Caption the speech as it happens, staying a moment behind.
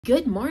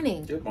Good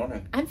morning. Good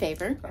morning. I'm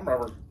Favor. I'm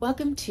Robert.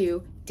 Welcome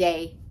to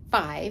day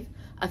 5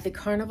 of the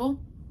Carnival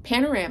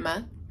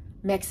Panorama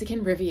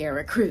Mexican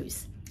Riviera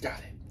cruise. Got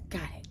it.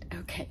 Got it.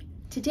 Okay.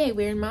 Today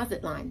we're in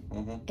Mazatlan.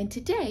 And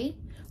today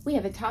we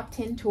have a top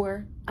 10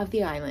 tour of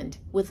the island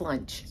with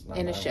lunch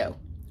and a show.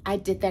 I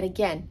did that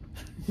again.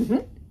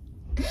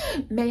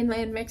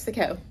 Mainland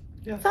Mexico.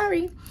 Yes.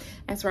 Sorry.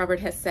 As Robert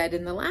has said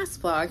in the last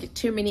vlog,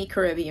 too many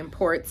Caribbean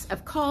ports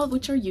of call,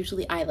 which are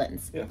usually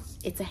islands. Yes.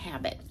 It's a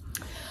habit.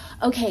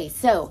 Okay,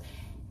 so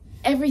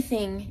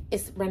everything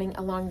is running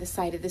along the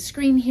side of the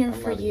screen here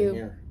for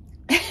you.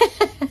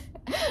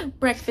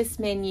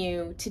 Breakfast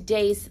menu,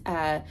 today's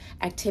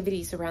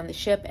activities around the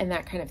ship, and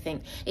that kind of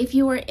thing. If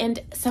you are in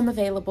some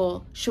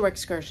available shore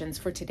excursions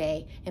for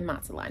today in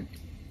Mazatlan.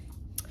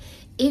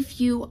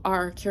 If you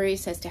are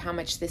curious as to how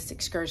much this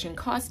excursion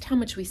cost, how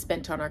much we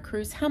spent on our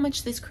cruise, how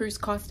much this cruise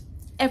cost,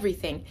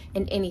 everything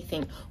and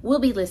anything will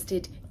be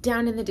listed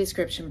down in the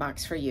description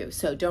box for you.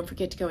 So don't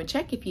forget to go and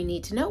check if you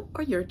need to know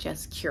or you're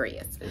just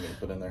curious. Are you going to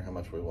put in there how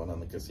much we won on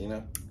the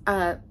casino?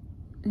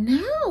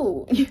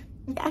 No.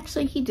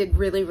 Actually, he did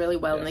really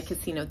well in the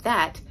casino.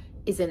 That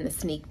is in the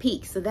sneak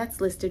peek. So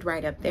that's listed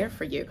right up there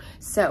for you.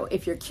 So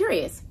if you're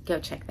curious, go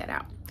check that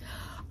out.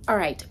 All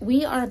right,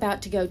 we are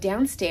about to go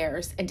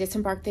downstairs and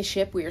disembark the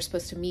ship. We are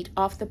supposed to meet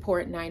off the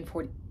port at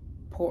 9:40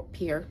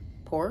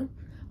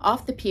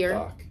 off the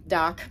pier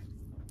dock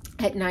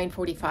at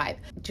 9:45.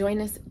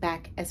 Join us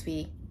back as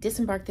we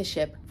disembark the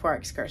ship for our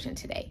excursion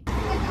today.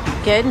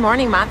 Good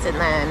morning,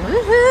 Mazatlan.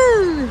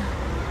 Woohoo!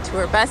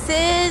 Tour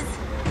buses.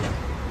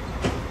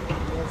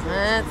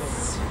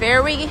 Let's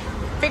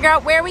figure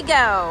out where we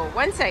go.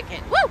 1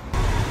 second. Woo!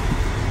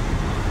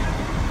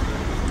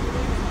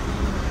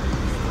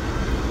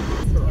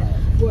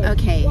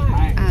 Okay,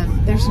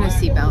 there's no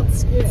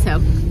seatbelts,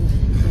 so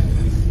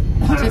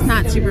just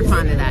not super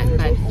fond of that,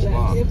 but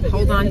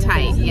hold on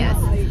tight, yes.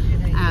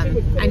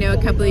 I know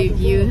a couple of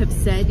you have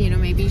said, you know,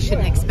 maybe you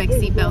shouldn't expect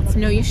seatbelts.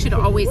 No, you should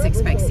always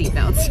expect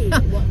seatbelts,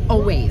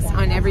 always,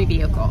 on every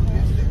vehicle.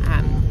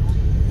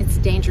 It's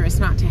dangerous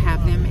not to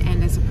have them,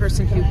 and as a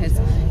person who has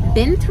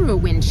been through a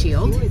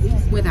windshield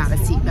without a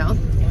seatbelt,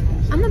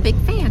 I'm a big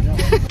fan.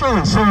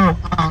 Okay, so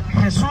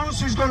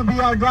Jesus is going to be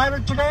our driver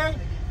today.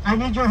 I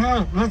need your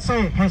help. Let's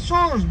say,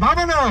 Jesus,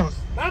 vámonos!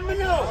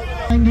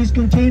 Vámonos! In these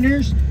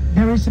containers,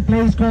 there is a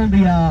place called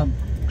the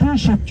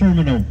cruise ship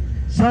terminal.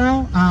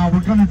 So, we're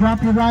going to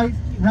drop you right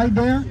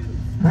there.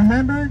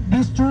 Remember,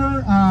 this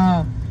tour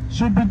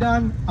should be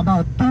done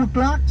about 2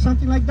 o'clock,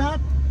 something like that.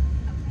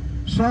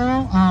 So,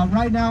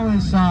 right now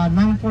is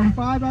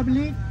 9:45, I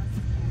believe.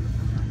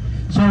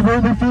 So,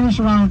 we'll be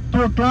finished around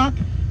 2 o'clock.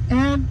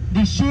 And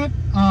the ship,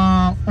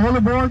 all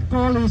aboard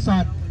call is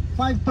at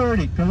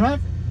 5:30,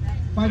 correct?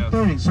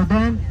 5:30. So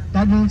then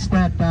that means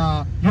that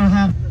you'll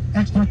have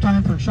extra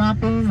time for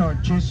shopping or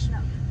just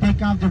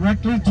take off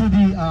directly to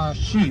the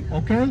ship,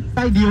 okay?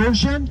 By the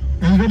ocean,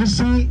 and you're going to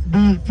see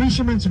the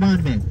Fisherman's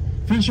Monument.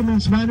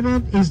 Fisherman's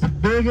Monument is the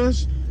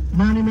biggest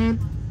monument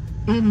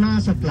in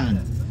Mazatlan.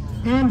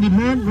 And the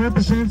man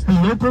represents the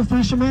local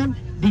fishermen,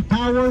 the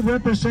tower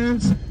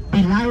represents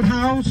the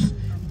lighthouse,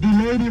 the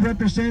lady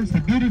represents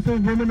the beautiful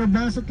woman of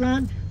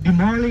Mazatlan, the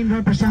marlin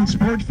represents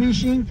sport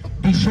fishing,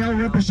 the shell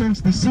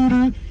represents the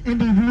city, and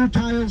the blue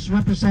tiles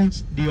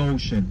represents the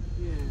ocean.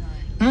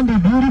 And the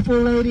beautiful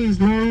lady is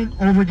laying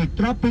over the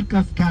Tropic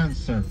of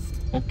Cancer,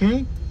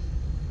 okay?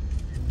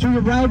 To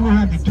your right, we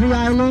have the 3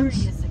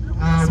 islands.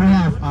 We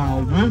have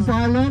Wolf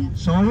Island,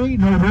 sorry,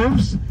 no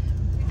wolves.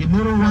 The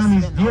middle one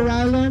is Deer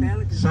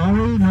Island,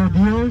 sorry, no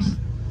deers.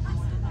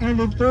 And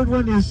the third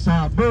one is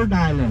Bird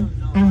Island.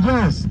 And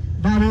yes,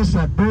 that is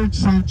a bird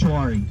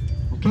sanctuary,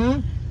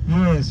 okay?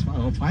 Yes,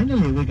 oh,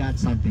 finally we got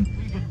something.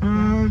 The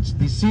birds,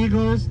 the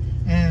seagulls,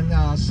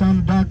 and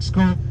some ducks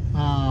called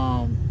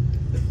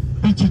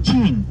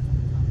pichichin.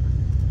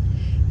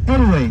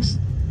 Anyways,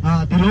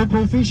 the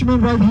local fishermen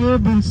right here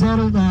been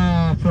settled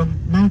from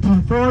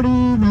 1940,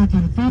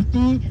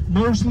 1950.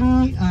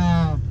 Mostly,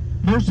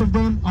 most of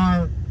them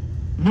are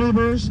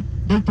neighbors.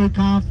 They take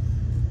off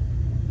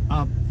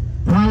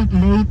quite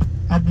late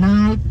at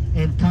night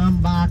and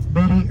come back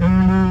very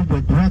early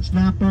with red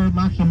snapper,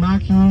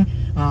 mahi-mahi,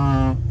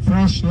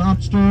 fresh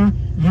lobster,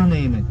 you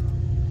name it.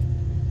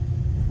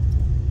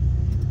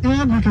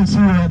 And you can see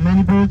we have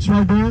many boats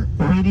right there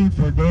waiting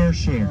for their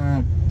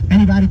share.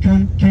 Anybody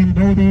can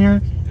go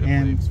there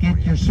and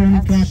get your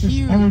swimming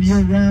classes all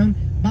year round.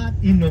 But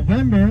in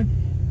November,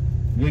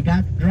 we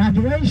got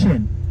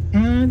graduation.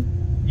 And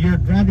your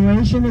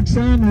graduation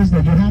exam is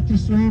that you have to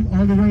swim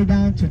all the way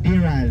down to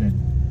Deer Island.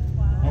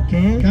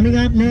 Okay, coming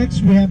up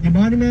next, we have the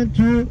Monument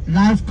to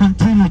Life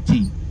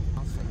Continuity.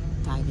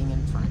 Diving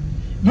in front.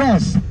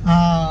 Yes,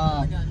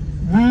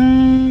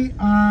 we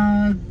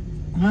are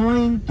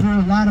going through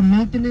a lot of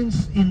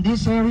maintenance in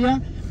this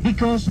area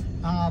because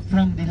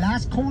from the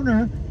last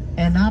corner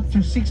and up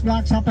to 6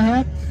 blocks up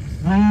ahead,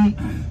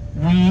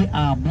 we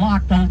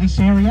blocked all this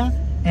area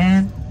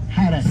and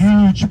had a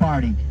huge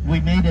party. We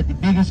made it the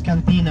biggest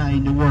cantina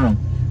in the world.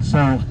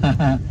 So,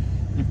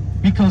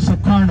 because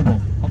of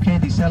Carnival, okay,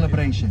 the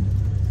celebration.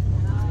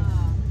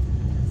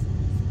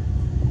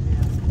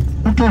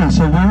 Okay,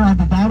 so we're at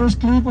the Divers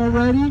Cliff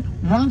already.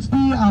 Once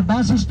the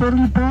bus is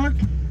totally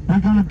parked, we're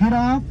gonna get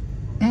off,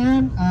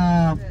 and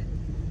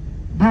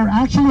they're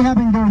actually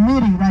having their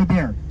meeting right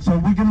there. So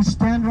we're gonna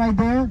stand right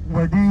there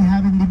where they're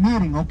having the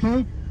meeting,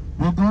 okay?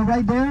 We'll go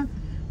right there.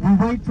 We'll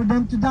wait for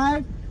them to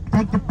dive,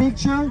 take the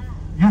picture.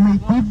 You may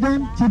tip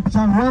them, tips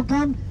are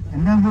welcome,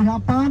 and then we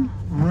hop on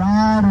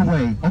right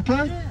away,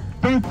 okay?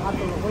 Thank you.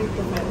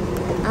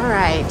 All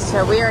right,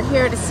 so we are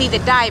here to see the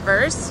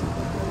divers.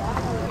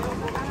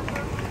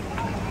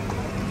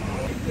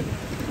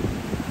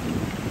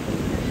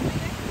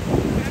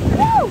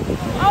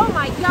 Oh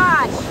my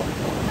gosh!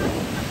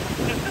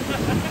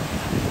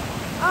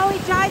 Oh, he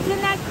dives in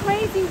that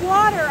crazy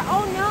water.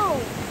 Oh no!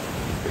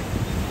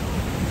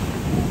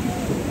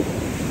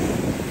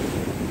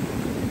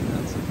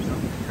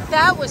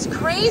 That was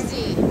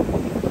crazy.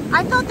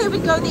 I thought they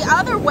would go the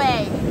other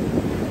way.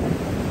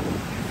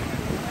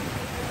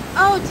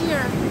 Oh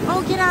dear.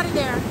 Oh, get out of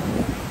there.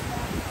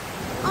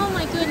 Oh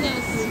my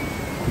goodness.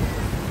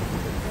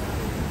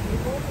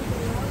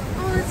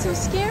 Oh, that's so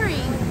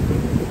scary.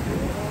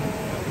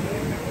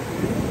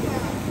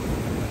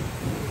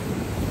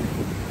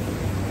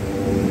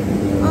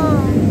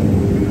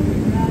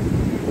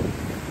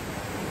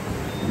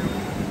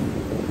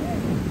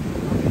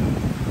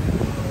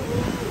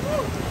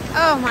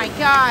 Oh my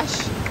gosh,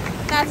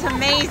 that's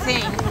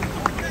amazing.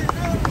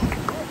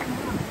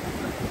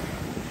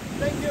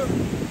 Thank you.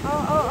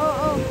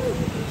 Oh.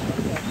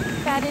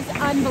 That is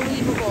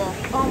unbelievable.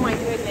 Oh my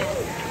goodness.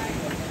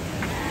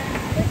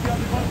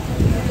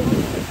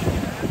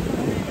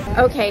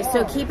 Okay,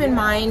 so keep in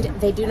mind,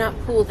 they do not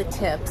pool the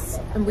tips,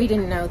 and we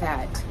didn't know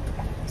that.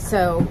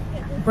 So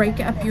break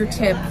up your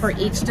tip for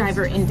each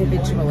diver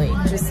individually,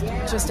 just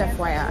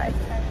FYI.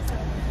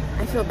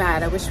 I feel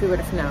bad, I wish we would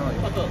have known.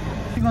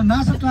 On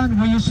Mazatlan,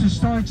 we used to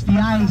storage the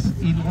ice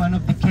in one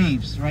of the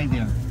caves right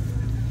there.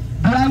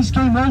 The ice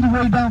came all the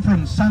way down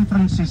from San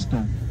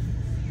Francisco.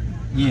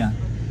 Yeah.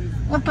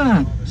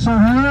 Okay, so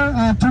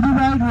here to the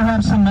right we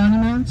have some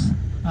monuments.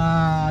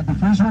 The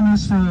first one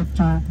is to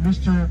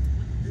Mr.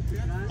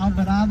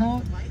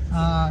 Alvarado,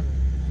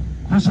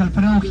 Jose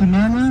Alfredo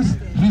Jimenez.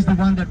 He's the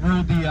one that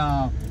wrote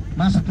the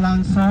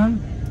Mazatlan song,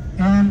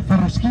 and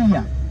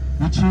Ferrosquilla,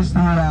 which is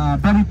the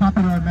very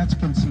popular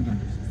Mexican singer.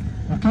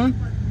 Okay?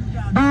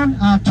 Then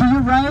to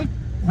your right,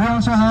 we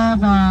also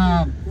have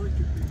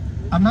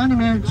a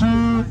monument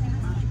to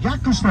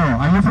Jacques Cousteau.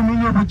 Are you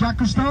familiar with Jacques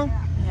Cousteau?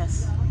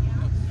 Yes.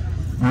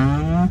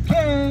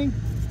 Okay.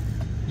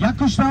 Jacques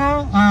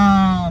Cousteau,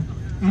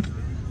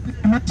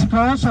 in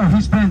Mexico, so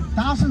he spent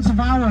thousands of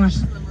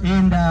hours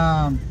in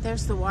the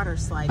There's the water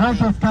slide.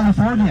 Gulf of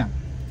California.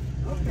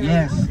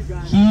 Yes.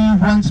 He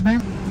once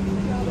meant.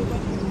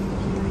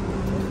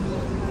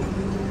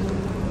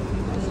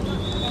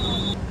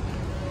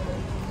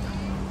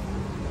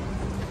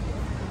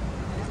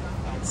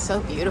 So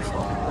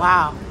beautiful.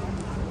 Wow.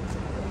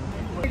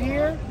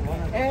 Here,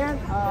 and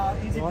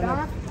in the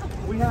back,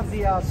 we have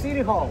the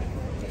City Hall.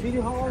 City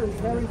Hall is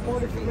very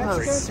important to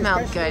Mexicans. Oh, it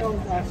smelled good.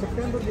 On,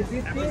 September the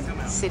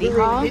 15th, City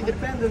Hall?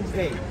 Independence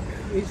Day.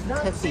 It's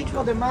not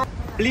Cathedral. Cinco de Mayo.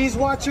 Please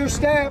watch your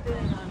step.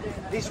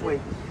 This way.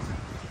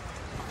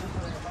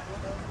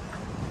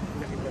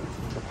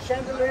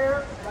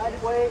 Chandelier right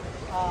away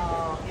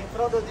in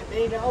front of the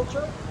main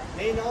altar.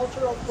 Main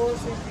altar, of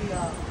course, is the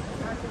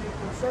Immaculate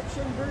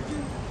Conception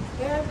Virgin.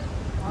 And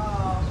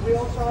we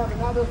also have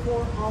another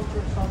 4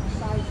 altars on the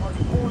sides or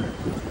the corners.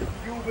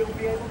 You will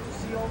be able to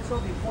see also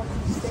the 14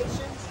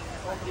 stations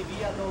of the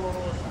Via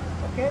Dolorosa.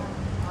 Okay?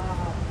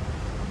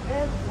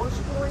 And once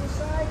you go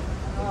inside,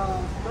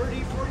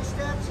 30, 40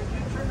 steps, if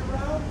you turn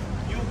around,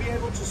 you'll be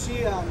able to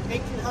see an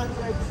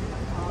 1800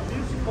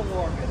 musical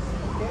organ.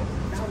 Okay?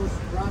 That was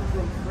brought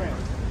from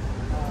France.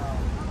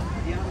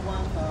 The other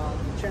one,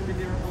 the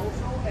chandelier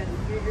also, and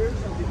the figures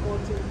of the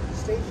 14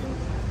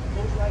 stations,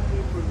 most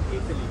likely from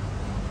Italy.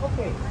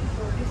 Okay,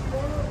 so this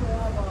corner we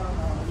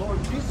have Lord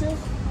Jesus,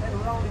 and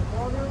around the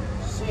corner,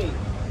 Saint.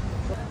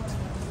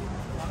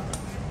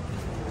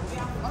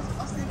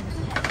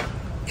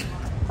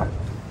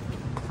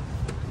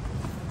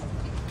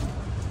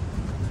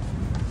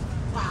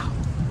 Wow.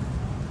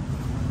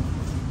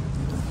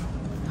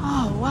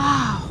 Oh,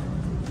 wow.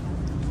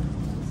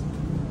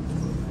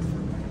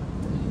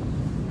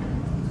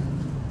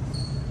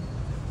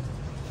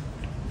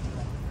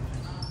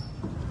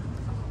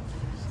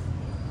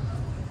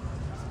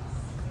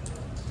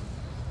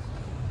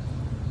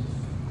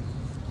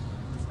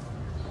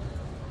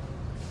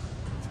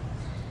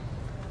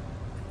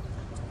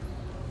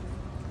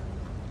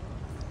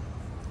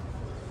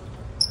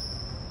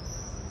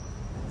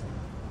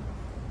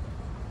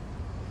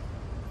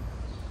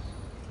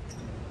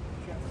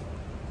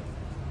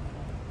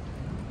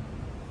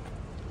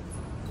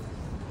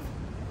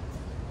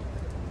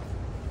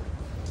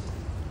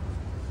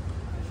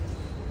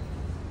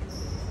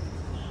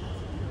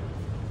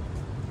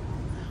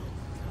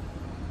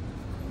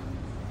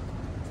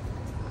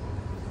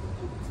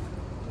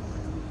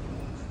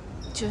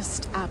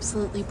 Just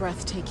absolutely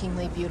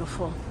breathtakingly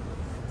beautiful.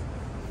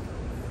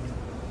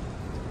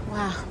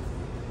 Wow.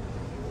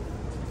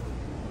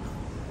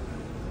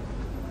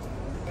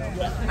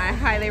 I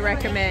highly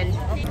recommend.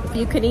 If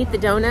you can eat the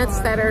donuts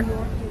that are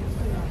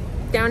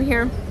down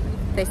here,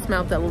 they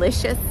smell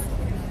delicious.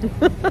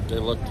 They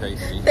look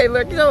tasty. They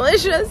look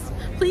delicious.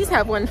 Please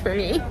have one for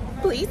me,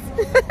 please.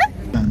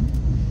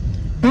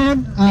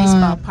 And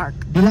Baseball park.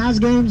 the last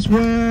games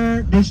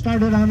they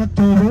started on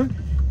October,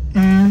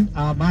 and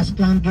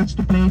Mazatlan gets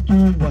to play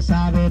to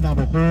Guasave,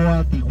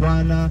 Navojoa,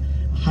 Tijuana,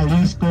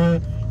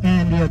 Jalisco,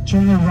 and the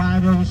eternal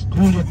rivals,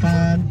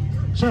 Culiacan.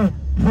 So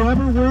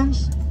whoever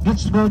wins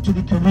gets to go to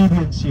the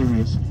Caribbean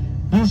Series.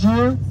 This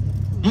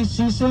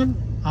season,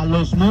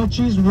 Los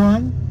Mochis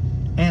won,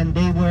 and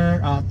they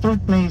were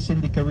third place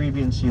in the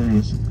Caribbean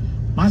Series.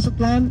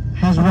 Mazatlan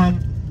has won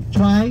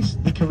twice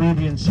the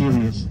Caribbean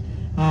Series.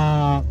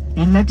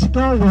 In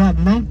Mexico, we have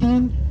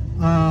 19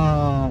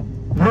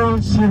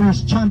 World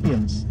Series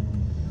champions.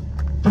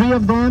 3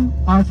 of them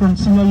are from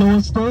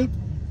Sinaloa State,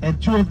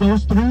 and 2 of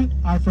those 3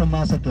 are from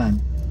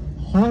Mazatlan.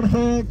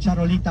 Jorge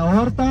Charolita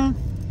Horta,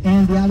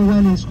 and the other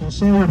one is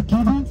Jose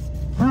Urquidy,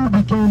 who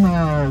became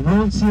a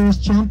World Series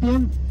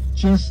champion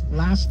just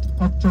last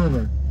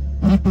October.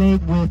 He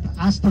played with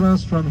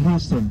Astros from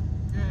Houston.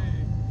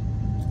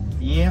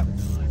 Yep.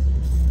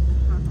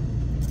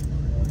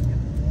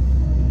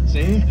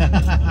 See?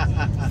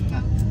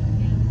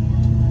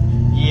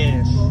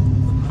 Yes.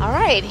 All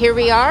right, here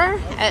we are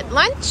at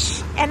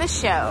lunch and a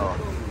show.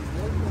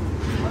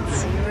 Let's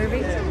see where we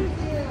go.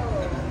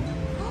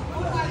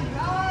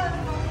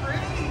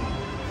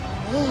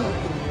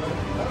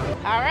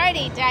 All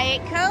righty,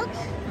 Diet Coke,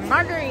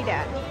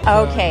 margarita.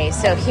 Okay,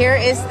 so here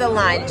is the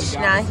lunch.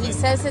 Now, he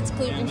says it's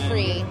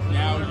gluten-free.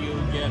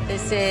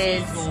 This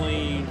is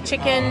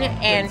chicken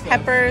and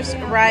peppers,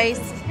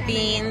 rice,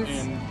 beans,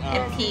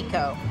 and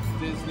pico.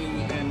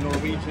 Disney and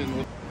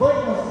Norwegian.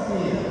 Buenos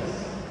días.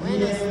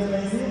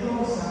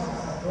 Bienvenidos a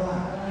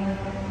Mazatlán.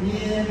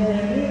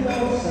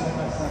 Bienvenidos a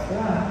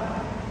Mazatlán.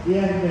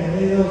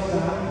 Bienvenidos a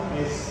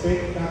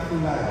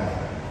Espectacular.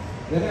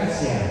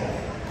 Gracias.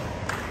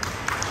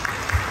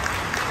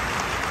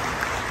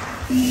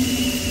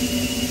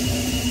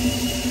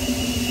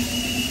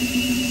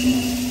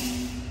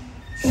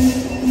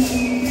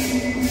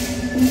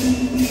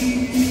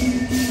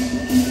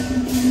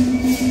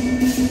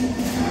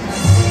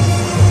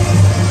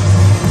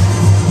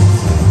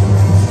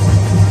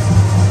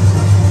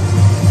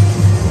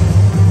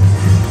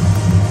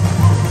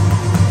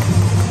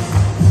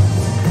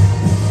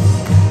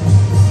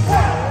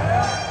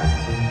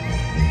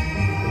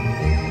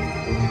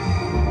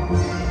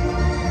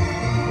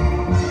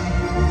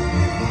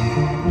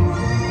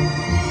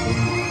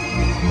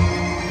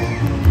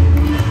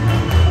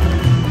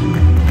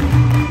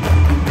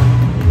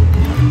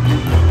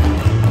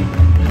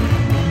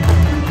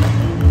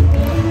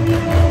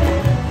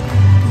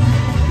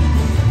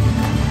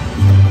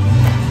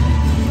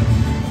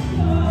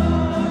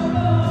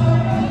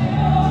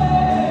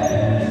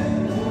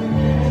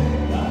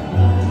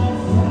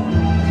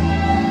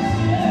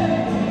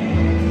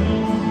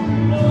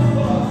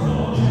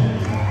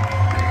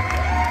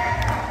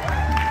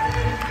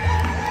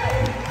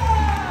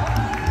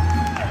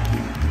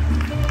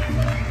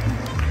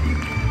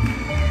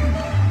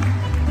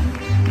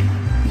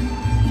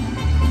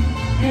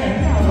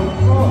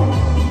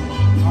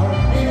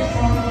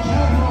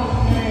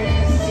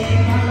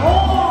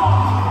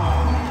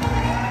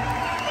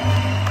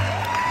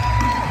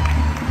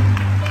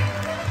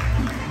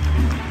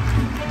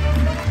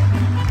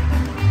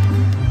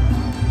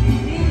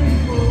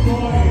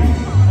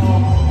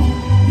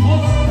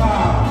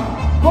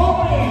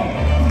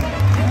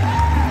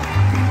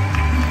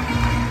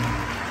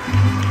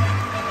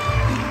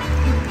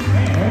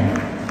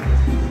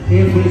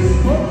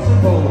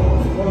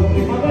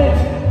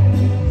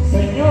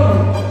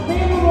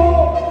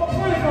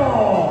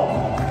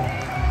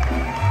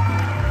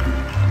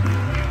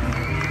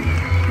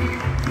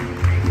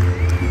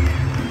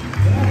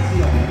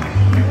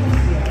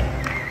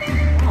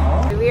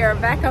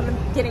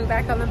 Getting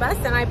back on the bus,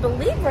 and I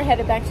believe we're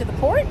headed back to the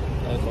port.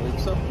 I believe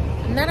so.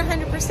 I'm not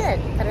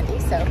 100%, but I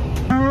think so.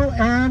 Hello,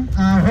 and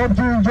I hope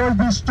you enjoyed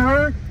this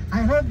tour.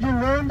 I hope you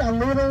learned a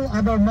little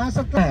about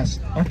Mazatlan.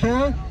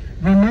 Okay?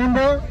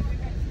 Remember,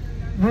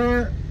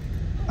 we're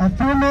a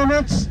few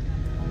minutes.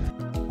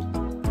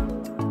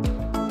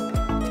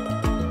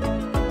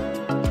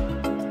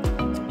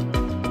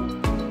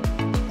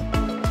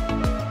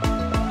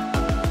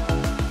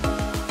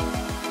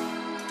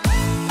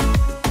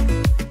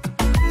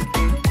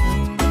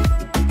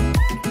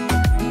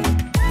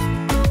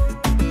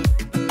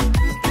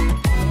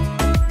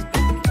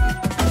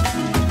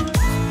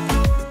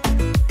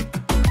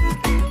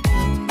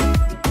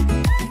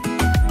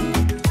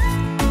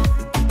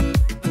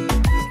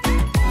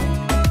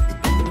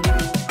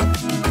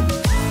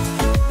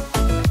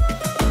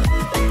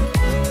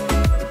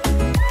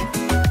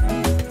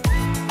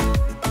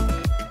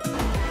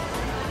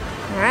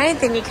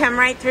 Then you come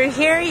right through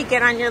here, you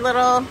get on your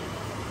little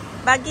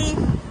buggy,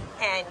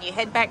 and you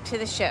head back to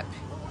the ship.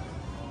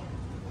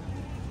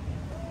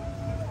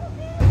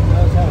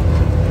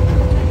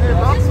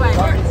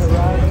 Volkswagen.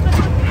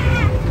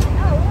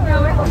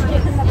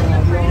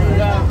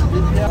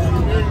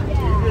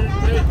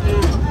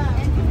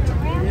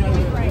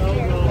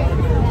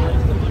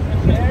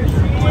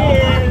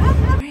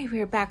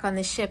 we're back on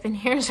the ship, and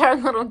here's our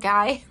little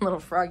guy, little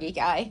froggy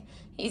guy.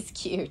 He's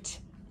cute.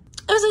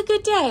 It was a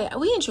good day.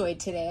 We enjoyed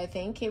today, I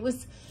think. It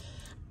was,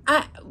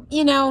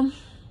 you know,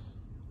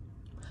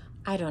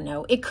 I don't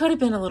know. It could have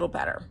been a little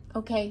better.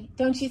 Okay.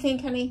 Don't you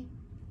think, honey?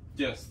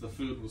 Yes, the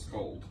food was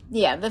cold.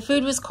 Yeah, the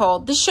food was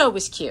cold. The show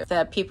was cute.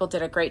 The people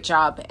did a great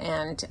job,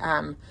 and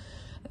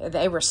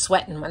they were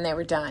sweating when they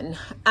were done.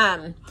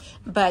 Yeah,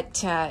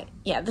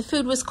 the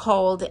food was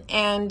cold,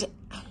 and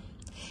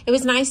it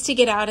was nice to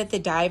get out at the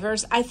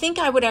divers. I think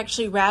I would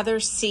actually rather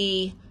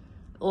see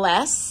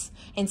less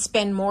and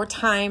spend more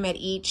time at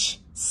each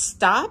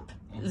stop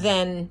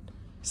than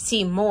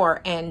see more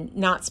and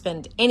not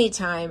spend any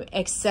time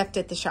except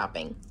at the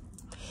shopping.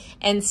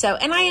 And so,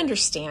 and I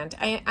understand.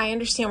 I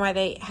understand why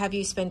they have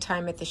you spend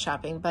time at the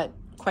shopping, but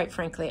quite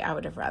frankly, I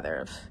would have rather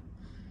have...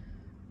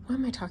 Why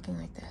am I talking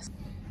like this?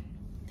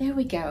 There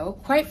we go.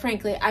 Quite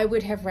frankly, I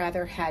would have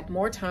rather had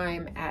more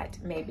time at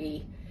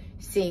maybe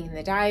seeing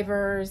the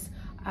divers,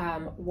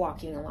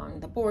 walking along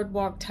the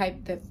boardwalk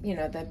type,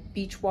 the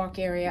beach walk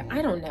area.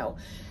 I don't know.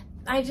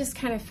 I just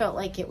kind of felt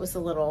like it was a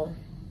little...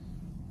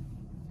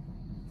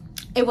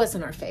 It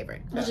wasn't our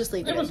favorite. We'll just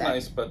leave it at that. It was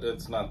nice, but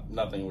it's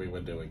nothing we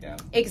would do again.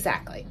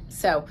 Exactly.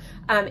 So,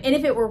 and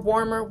if it were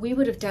warmer, we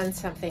would have done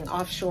something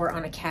offshore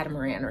on a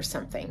catamaran or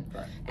something.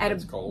 Right. At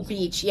It's a cold.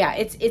 beach. Yeah,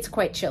 it's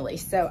quite chilly.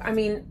 So, I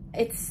mean,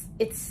 it's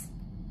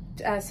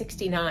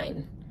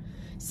 69.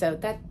 So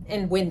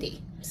and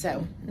windy.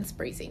 So it's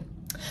breezy.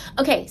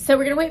 Okay, so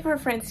we're gonna wait for our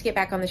friends to get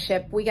back on the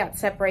ship. We got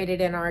separated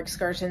in our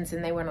excursions,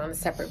 and they went on a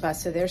separate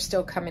bus, so they're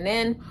still coming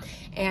in.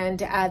 And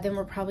then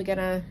we're probably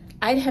gonna,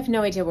 I have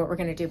no idea what we're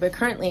gonna do, but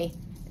currently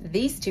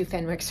these two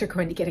Fenwicks are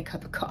going to get a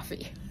cup of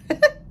coffee.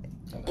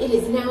 It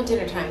is now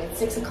dinner time. It's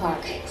 6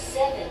 o'clock.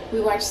 We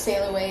watched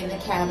Sail Away in the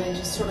cabin and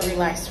just sort of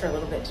relaxed for a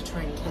little bit to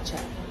try and catch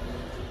up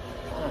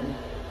on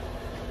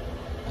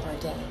our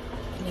day.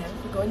 Now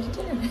we're going to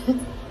dinner.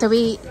 So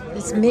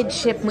it's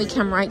midship, and we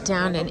come right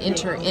down and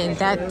enter in.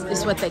 That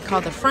is what they call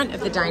the front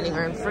of the dining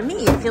room. For me,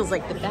 it feels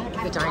like the back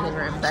of the dining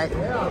room, but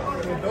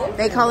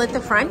they call it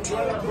the front.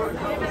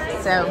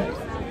 So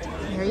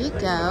there you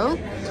go.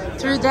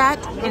 Through that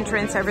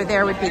entrance over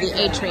there would be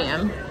the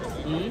atrium.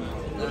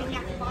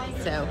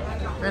 So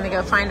we're gonna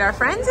go find our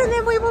friends, and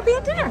then we will be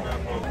at dinner.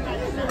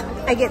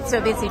 I get so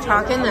busy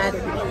talking that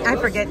I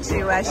forget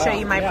to show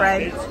you my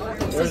bread.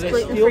 This is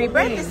gluten-free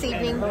bread this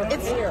evening.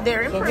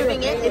 They're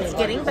improving it. It's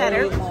getting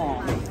better.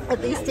 At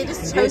least it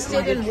is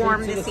toasted and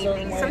warm this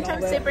evening.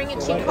 Sometimes they bring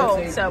it to you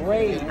cold, so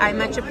I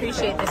much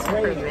appreciate this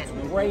improvement.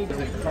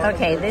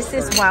 Okay, this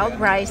is wild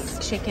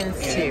rice chicken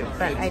soup,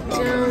 but I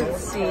don't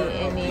see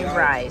any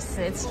rice.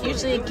 It's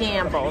usually a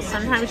gamble.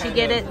 Sometimes you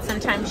get it,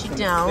 sometimes you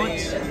don't.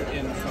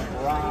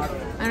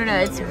 I don't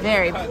know,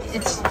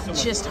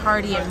 it's just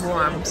hearty and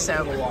warm,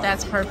 so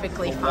that's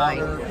perfectly fine.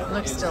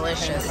 Looks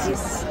delicious.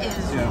 This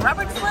is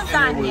Robert's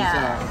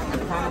lasagna.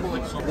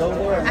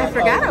 I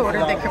forgot I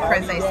ordered the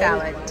caprese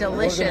salad.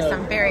 Delicious,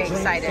 I'm very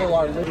excited.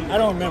 I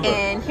don't remember.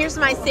 And here's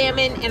my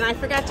salmon, and I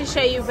forgot to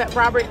show you, but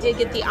Robert did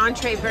get the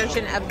entree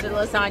version of the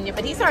lasagna,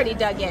 but he's already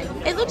dug in.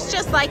 It looks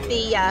just like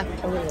the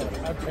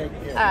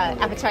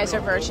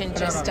appetizer version,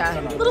 just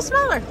a little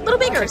smaller, a little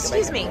bigger,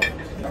 excuse me.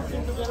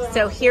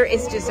 So here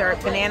is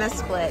dessert, banana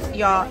split.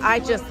 Y'all, I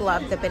just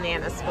love the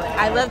banana split.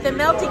 I love the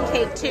melting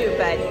cake too,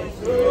 but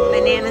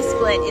banana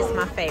split is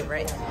my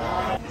favorite.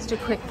 Just a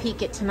quick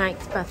peek at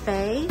tonight's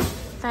buffet.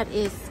 That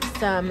is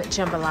some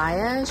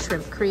jambalaya,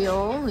 shrimp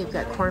creole. We've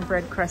got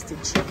cornbread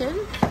crusted chicken,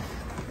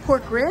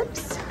 pork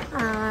ribs,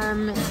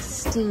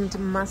 steamed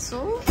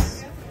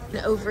mussels.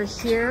 And over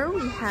here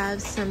we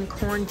have some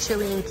corn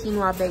chili and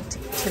quinoa baked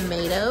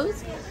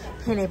tomatoes,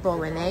 penne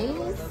bolognese,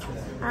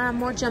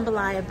 more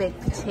jambalaya, baked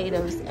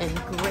potatoes and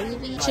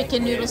gravy,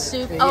 chicken noodle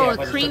soup. Oh,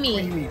 a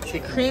creamy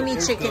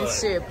chicken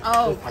soup.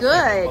 Oh,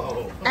 good.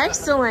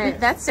 Excellent.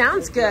 That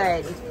sounds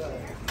good.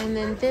 And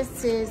then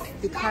this is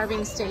the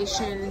carving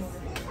station.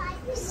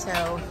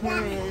 So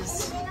here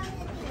is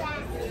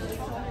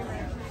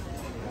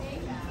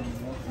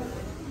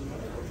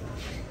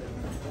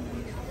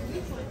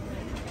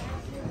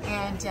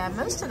and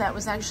most of that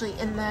was actually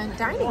in the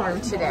dining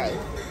room today.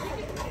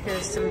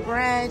 Here's some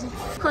bread.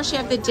 Of course, you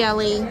have the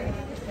deli.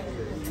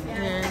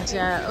 And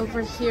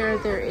over here,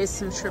 there is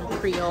some shrimp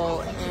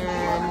creole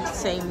and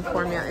same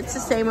cornmeal. It's the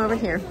same over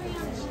here.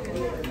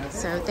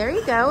 So there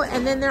you go.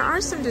 And then there are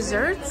some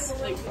desserts,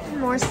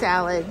 more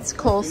salads,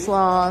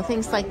 coleslaw,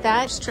 things like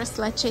that. Tres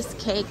leches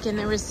cake, and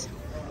there was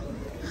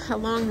a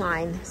long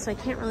line, so I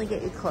can't really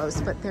get you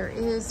close, but there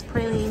is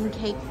praline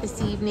cake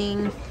this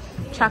evening,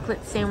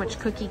 chocolate sandwich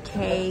cookie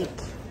cake.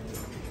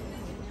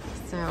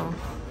 So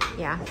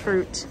yeah,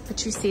 fruit,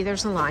 but you see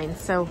there's a line,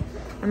 so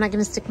I'm not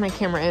going to stick my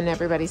camera in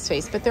everybody's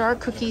face, but there are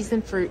cookies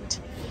and fruit.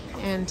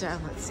 And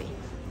let's see.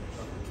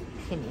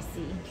 Can you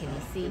see? Can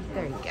you see?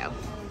 There you go.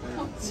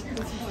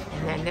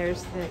 And then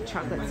there's the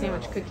chocolate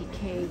sandwich cookie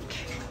cake.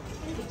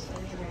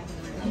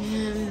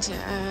 And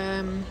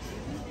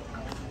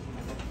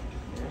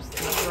there's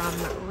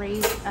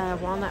the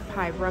walnut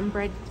pie rum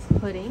bread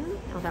pudding.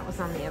 Oh, that was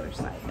on the other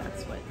side.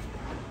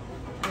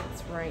 That's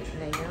It's right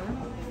there.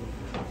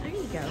 There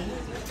you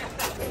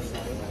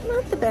go.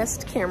 Not the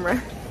best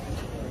camera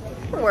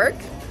work.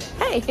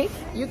 Hey,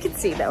 you can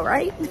see though,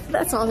 right?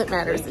 That's all that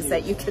matters, is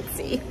that you can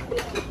see.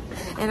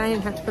 And I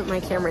didn't have to put my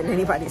camera in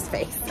anybody's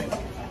face.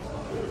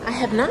 I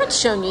have not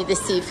shown you the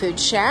Seafood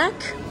Shack,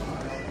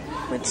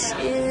 which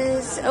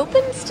is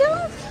open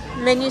still.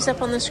 Menu's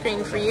up on the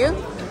screen for you.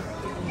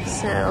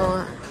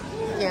 So,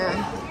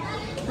 yeah.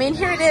 I mean,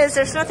 here it is.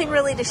 There's nothing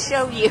really to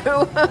show you.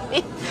 I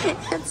mean,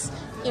 it's,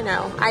 you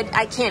know,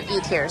 I can't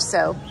eat here.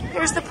 So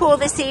here's the pool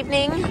this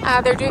evening.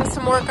 They're doing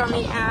some work on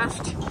the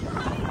aft,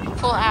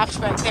 full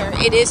aft back there.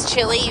 It is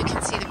chilly. You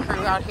can see the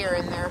crew out here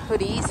in their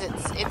hoodies.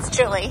 It's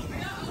chilly,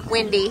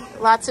 windy,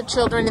 lots of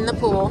children in the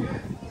pool.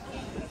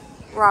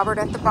 Robert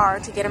at the bar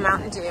to get a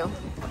Mountain Dew.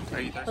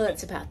 Well,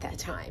 it's about that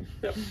time.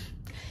 Yep.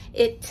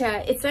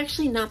 It's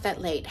actually not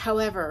that late.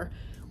 However,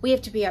 we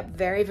have to be up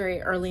very,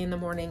 very early in the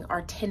morning.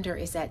 Our tender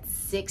is at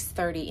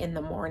 6:30 in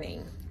the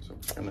morning. So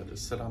we're gonna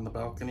just sit on the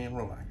balcony and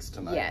relax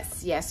tonight.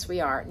 Yes,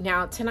 we are.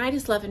 Now, tonight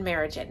is Love and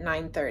Marriage at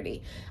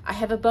 9:30. I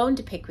have a bone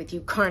to pick with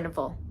you,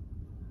 Carnival.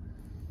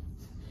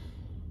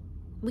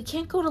 We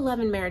can't go to Love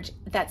and Marriage.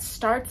 That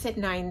starts at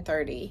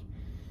 9:30.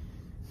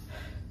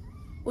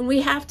 When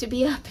we have to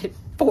be up at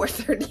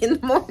 4:30 in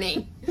the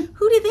morning.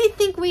 Who do they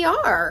think we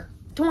are?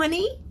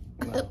 20?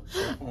 No,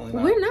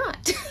 We're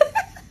not.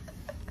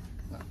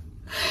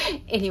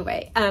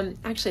 Anyway,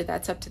 actually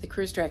that's up to the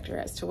cruise director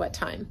as to what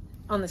time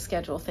on the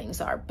schedule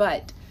things are,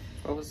 but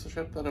what was the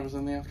ship that it was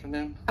in the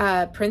afternoon?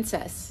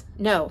 Princess.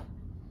 No.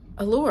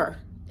 Allure.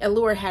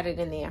 Allure had it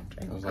in the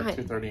afternoon. It was like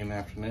 2:30 in the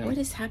afternoon. What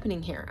is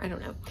happening here? I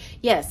don't know.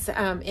 Yes,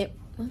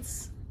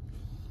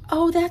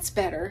 oh, that's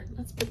better.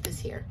 Let's put this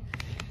here.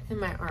 And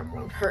my arm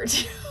won't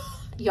hurt.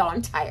 Y'all,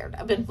 I'm tired.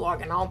 I've been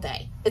vlogging all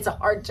day. It's a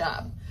hard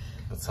job.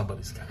 But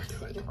somebody's got to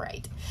do it. You're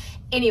right.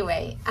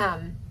 Anyway,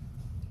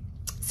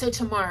 so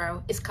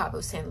tomorrow is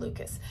Cabo San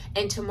Lucas.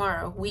 And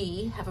tomorrow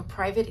we have a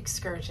private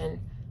excursion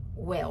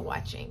whale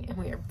watching. And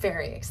we are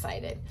very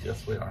excited.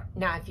 Yes, we are.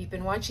 Now, if you've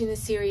been watching the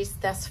series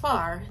thus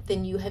far,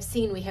 then we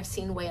have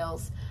seen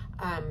whales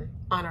on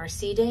our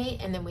sea day.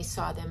 And then we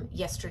saw them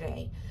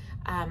yesterday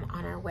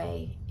on our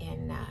way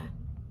in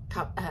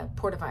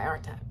Puerto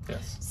Vallarta.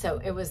 Yes. So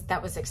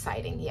that was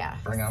exciting. Yeah.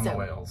 Bring on the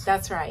whales.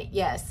 That's right.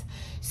 Yes.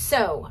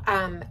 So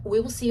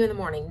we will see you in the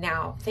morning.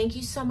 Now, thank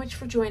you so much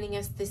for joining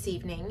us this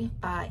evening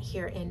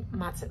here in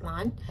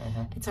Mazatlan.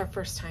 It's our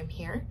first time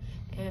here,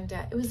 and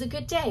it was a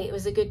good day. It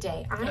was a good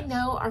day. I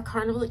know our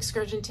carnival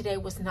excursion today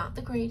was not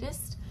the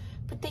greatest,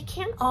 but they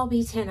can't all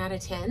be 10 out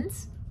of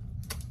 10s.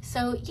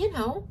 So, you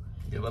know,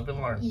 you live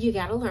and learn. You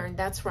got to learn.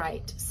 That's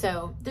right.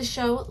 So the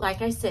show,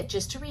 like I said,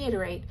 just to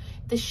reiterate,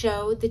 the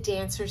show, the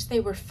dancers, they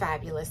were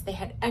fabulous. They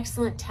had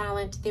excellent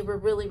talent. They were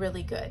really,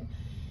 really good.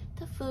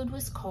 The food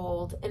was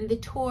cold, and the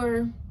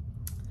tour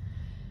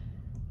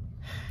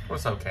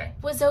was okay.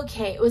 Was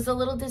okay. It was a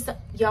little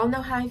y'all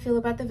know how I feel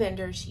about the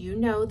vendors. You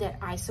know that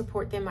I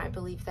support them. I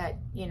believe that,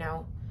 you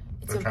know,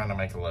 they're trying to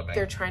make a living.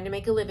 They're trying to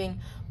make a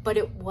living, but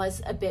it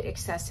was a bit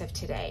excessive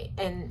today,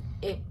 and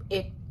it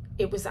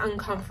was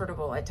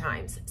uncomfortable at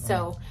times.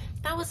 So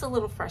that was a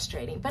little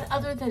frustrating. But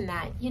other than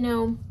that, you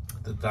know,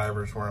 the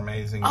divers were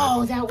amazing.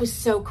 Oh, that was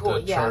so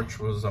cool. The church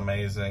was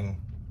amazing.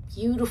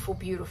 Beautiful,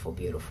 beautiful,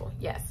 beautiful.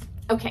 Yes.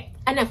 Okay,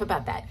 enough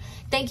about that.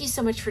 Thank you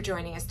so much for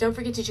joining us. Don't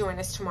forget to join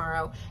us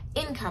tomorrow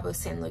in Cabo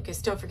San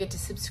Lucas. Don't forget to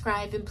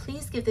subscribe, and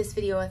please give this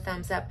video a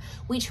thumbs up.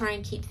 We try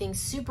and keep things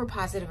super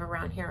positive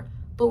around here,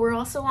 but we're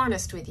also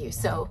honest with you.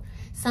 So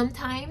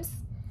sometimes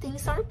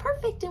things aren't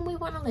perfect, and we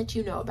want to let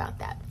you know about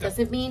that.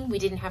 Doesn't mean we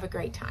didn't have a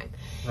great time.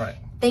 Right.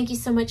 Thank you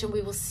so much, and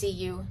we will see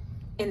you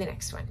in the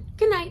next one.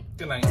 Good night.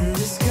 Good night.